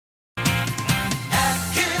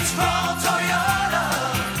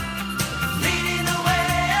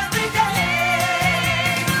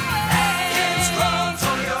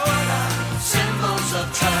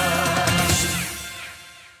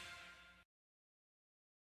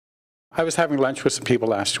I was having lunch with some people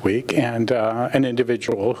last week, and an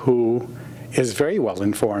individual who is very well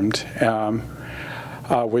informed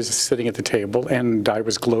was sitting at the table, and I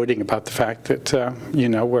was gloating about the fact that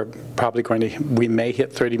we're probably we may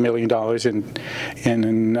hit $30 million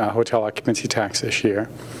in hotel occupancy tax this year,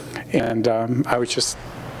 and I was just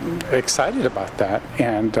excited about that,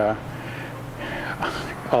 and all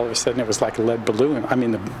of a sudden it was like a lead balloon. I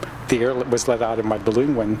mean, the air was let out of my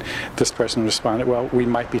balloon when this person responded, well, we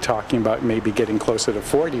might be talking about maybe getting closer to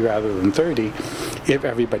 40 rather than 30 if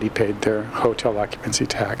everybody paid their hotel occupancy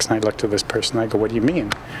tax. And I looked at this person, I go, what do you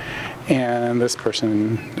mean? And this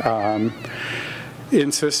person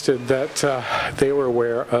insisted that they were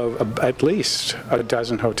aware of at least a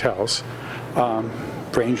dozen hotels,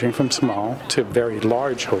 ranging from small to very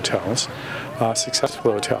large hotels,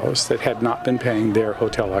 successful hotels that had not been paying their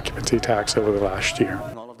hotel occupancy tax over the last year.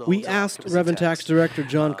 We asked Revenue Tax Director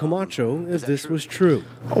John Camacho if this was true.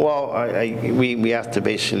 Well, we have to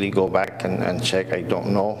basically go back and check. I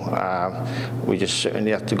don't know. We just certainly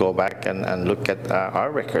have to go back and look at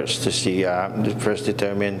our records to see, first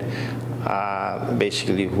determine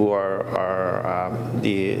basically who are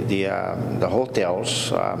the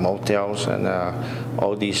hotels, motels, and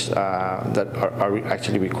all these that are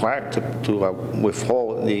actually required to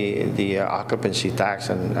withhold the occupancy tax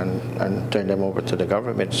and turn them over to the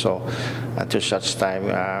government. So until such time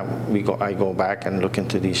I go back and look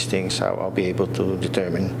into these things, I'll be able to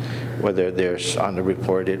determine whether there's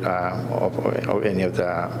underreported or any of the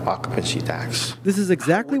occupancy tax. This is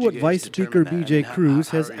exactly what Vice Speaker B.J. Cruz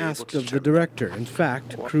has asked of the director. In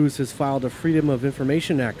fact, Cruz has filed a Freedom of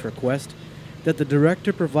Information Act request that the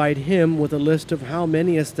director provide him with a list of how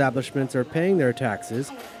many establishments are paying their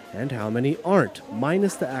taxes and how many aren't,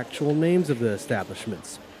 minus the actual names of the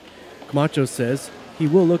establishments. Camacho says he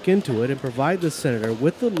will look into it and provide the senator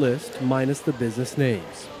with the list minus the business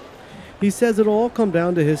names. He says it'll all come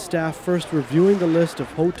down to his staff first reviewing the list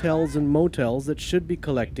of hotels and motels that should be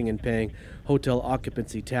collecting and paying hotel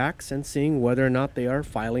occupancy tax and seeing whether or not they are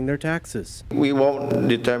filing their taxes. We won't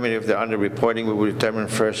determine if they're underreporting. We will determine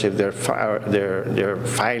first if they're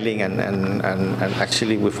filing and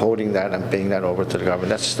actually withholding that and paying that over to the government.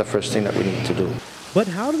 That's the first thing that we need to do. But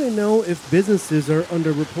how do they know if businesses are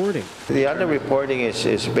underreporting? The underreporting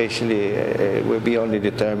is basically will be only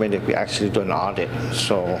determined if we actually do an audit.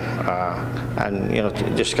 So, and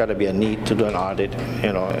there's got to be a need to do an audit,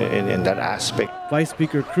 in that aspect. Vice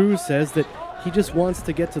Speaker Cruz says that he just wants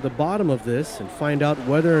to get to the bottom of this and find out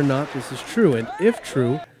whether or not this is true, and if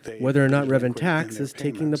true, whether or not Revenue Tax is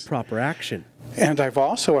taking the proper action. And I've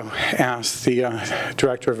also asked the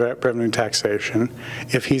Director of Revenue Taxation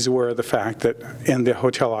if he's aware of the fact that in the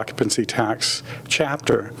hotel occupancy tax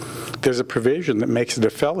chapter, there's a provision that makes it a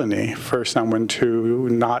felony for someone to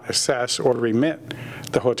not assess or remit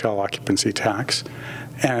the hotel occupancy tax.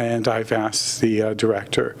 And I've asked the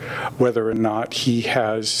director whether or not he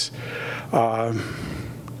has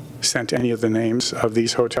sent any of the names of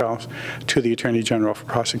these hotels to the Attorney General for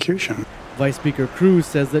prosecution. Vice Speaker Cruz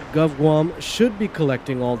says that GovGuam should be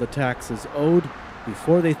collecting all the taxes owed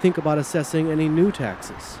before they think about assessing any new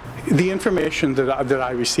taxes. The information that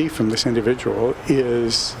I received from this individual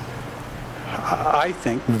is, I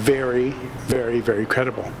think, very, very, very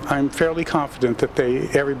credible. I'm fairly confident that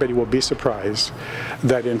everybody will be surprised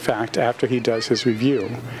that, in fact, after he does his review,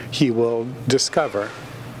 he will discover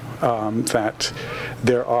that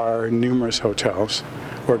there are numerous hotels,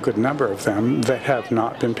 or a good number of them, that have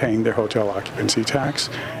not been paying their hotel occupancy tax,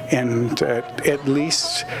 and at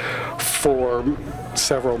least for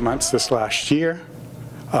several months this last year,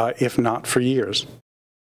 if not for years.